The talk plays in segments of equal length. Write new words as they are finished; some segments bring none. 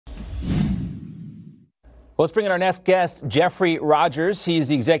Well, let's bring in our next guest, Geoffrey Rogers. He's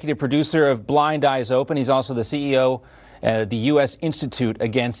the executive producer of Blind Eyes Open. He's also the CEO of the U.S. Institute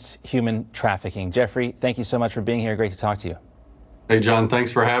Against Human Trafficking. Geoffrey, thank you so much for being here. Great to talk to you. Hey, John,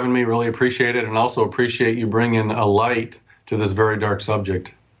 thanks for having me. Really appreciate it, and also appreciate you bringing a light to this very dark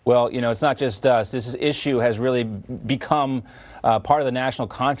subject. Well, you know, it's not just us. This issue has really become part of the national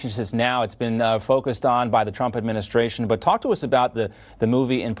consciousness now. It's been focused on by the Trump administration. But talk to us about the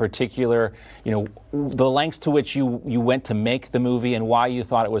movie in particular, you know, the lengths to which you went to make the movie and why you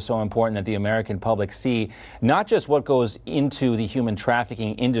thought it was so important that the American public see not just what goes into the human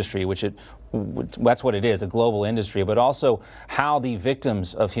trafficking industry, that's what it is, a global industry, but also how the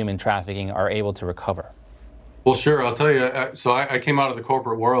victims of human trafficking are able to recover. Well, sure. I'll tell you. So I came out of the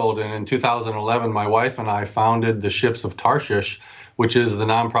corporate world, and in 2011, my wife and I founded the Ships of Tarshish, which is the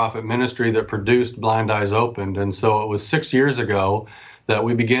nonprofit ministry that produced Blind Eyes Opened. And so it was 6 years ago that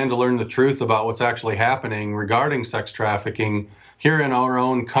we began to learn the truth about what's actually happening regarding sex trafficking here in our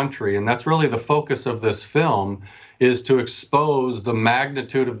own country. And that's really the focus of this film, is to expose the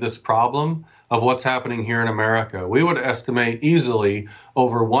magnitude of this problem of what's happening here in America. We would estimate easily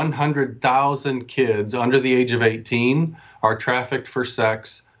over 100,000 kids under the age of 18 are trafficked for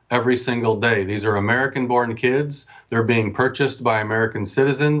sex every single day. These are American-born kids. They're being purchased by American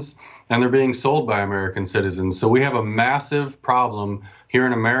citizens, and they're being sold by American citizens. So we have a massive problem here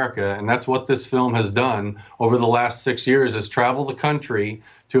in America, and that's what this film has done over the last 6 years, is travel the country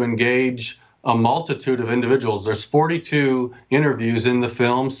to engage a multitude of individuals. There's 42 interviews in the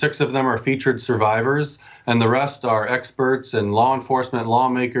film. 6 of them are featured survivors, and the rest are experts and law enforcement,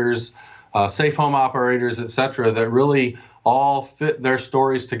 lawmakers, safe home operators, etc., that really all fit their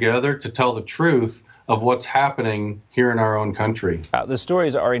stories together to tell the truth of what's happening here in our own country. The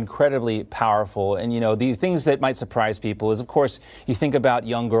stories are incredibly powerful, and you know, the things that might surprise people is, of course, you think about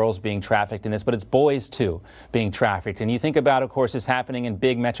young girls being trafficked in this, but it's boys too being trafficked. And you think about, of course, this happening in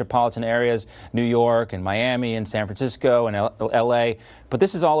big metropolitan areas, New York and Miami and San Francisco and LA, but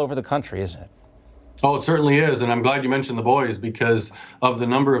this is all over the country, isn't it? Oh, it certainly is, and I'm glad you mentioned the boys, because of the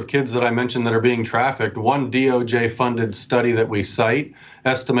number of kids that I mentioned that are being trafficked. One DOJ-funded study that we cite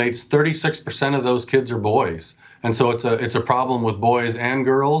estimates 36% of those kids are boys. And so it's a problem with boys and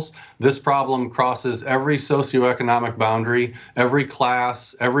girls. This problem crosses every socioeconomic boundary, every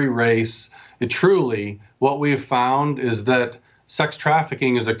class, every race. What we have found is that sex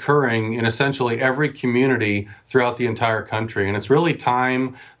trafficking is occurring in essentially every community throughout the entire country. And it's really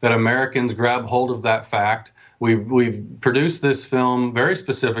time that Americans grab hold of that fact. We've produced this film very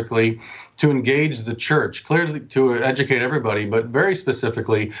specifically to engage the church, clearly to educate everybody, but very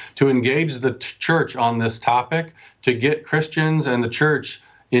specifically to engage the church on this topic, to get Christians and the church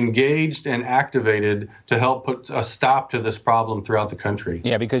engaged and activated to help put a stop to this problem throughout the country.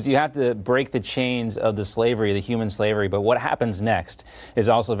 Yeah, because you have to break the chains of the slavery, the human slavery, but what happens next is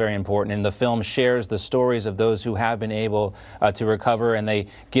also very important. And the film shares the stories of those who have been able to recover, and they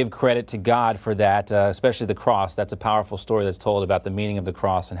give credit to God for that, especially the cross. That's a powerful story that's told about the meaning of the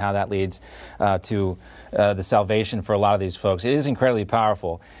cross and how that leads to the salvation for a lot of these folks. It is incredibly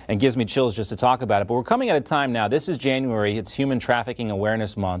powerful and gives me chills just to talk about it. But we're coming at a time now. This is January. It's Human Trafficking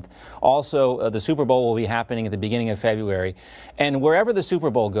Awareness Month. Also, the Super Bowl will be happening at the beginning of February. And wherever the Super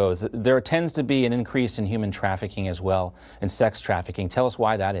Bowl goes, there tends to be an increase in human trafficking as well, and sex trafficking. Tell us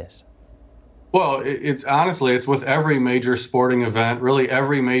why that is. Well, honestly, it's with every major sporting event, really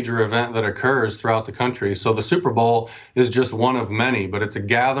every major event that occurs throughout the country. So the Super Bowl is just one of many, but it's a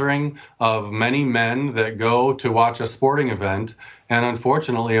gathering of many men that go to watch a sporting event. And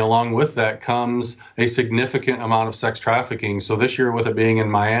unfortunately, along with that comes a significant amount of sex trafficking. So this year, with it being in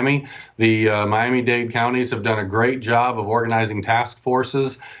Miami, the Miami-Dade counties have done a great job of organizing task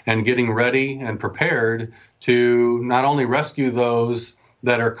forces and getting ready and prepared to not only rescue those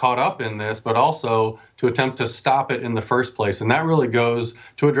that are caught up in this, but also to attempt to stop it in the first place. And that really goes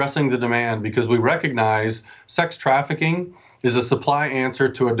to addressing the demand, because we recognize sex trafficking is a supply answer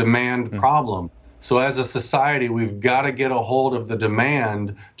to a demand problem. So as a society, we've got to get a hold of the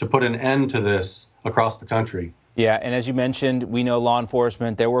demand to put an end to this across the country. Yeah, and as you mentioned, we know law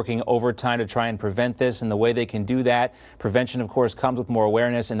enforcement, they're working overtime to try and prevent this, and the way they can do that, prevention, of course, comes with more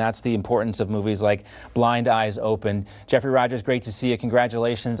awareness, and that's the importance of movies like Blind Eyes Open. Geoffrey Rogers, great to see you.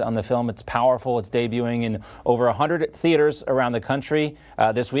 Congratulations on the film. It's powerful. It's debuting in over 100 theaters around the country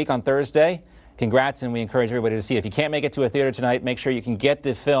this week on Thursday. Congrats, and we encourage everybody to see it. If you can't make it to a theater tonight, make sure you can get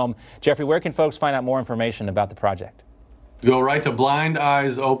the film. Geoffrey, where can folks find out more information about the project? Go right to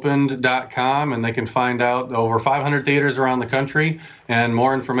blindeyes.opened.com, and they can find out over 500 theaters around the country and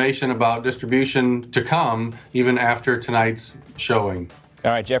more information about distribution to come even after tonight's showing. All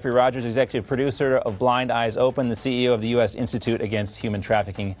right, Geoffrey Rogers, executive producer of Blind Eyes Open, the CEO of the U.S. Institute Against Human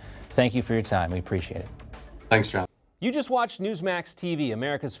Trafficking. Thank you for your time. We appreciate it. Thanks, John. You just watched Newsmax TV,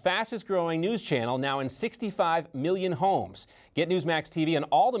 America's fastest growing news channel, now in 65 million homes. Get Newsmax TV on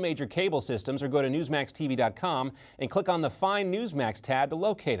all the major cable systems or go to newsmaxtv.com and click on the Find Newsmax tab to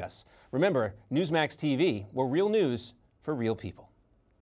locate us. Remember, Newsmax TV, we're real news for real people.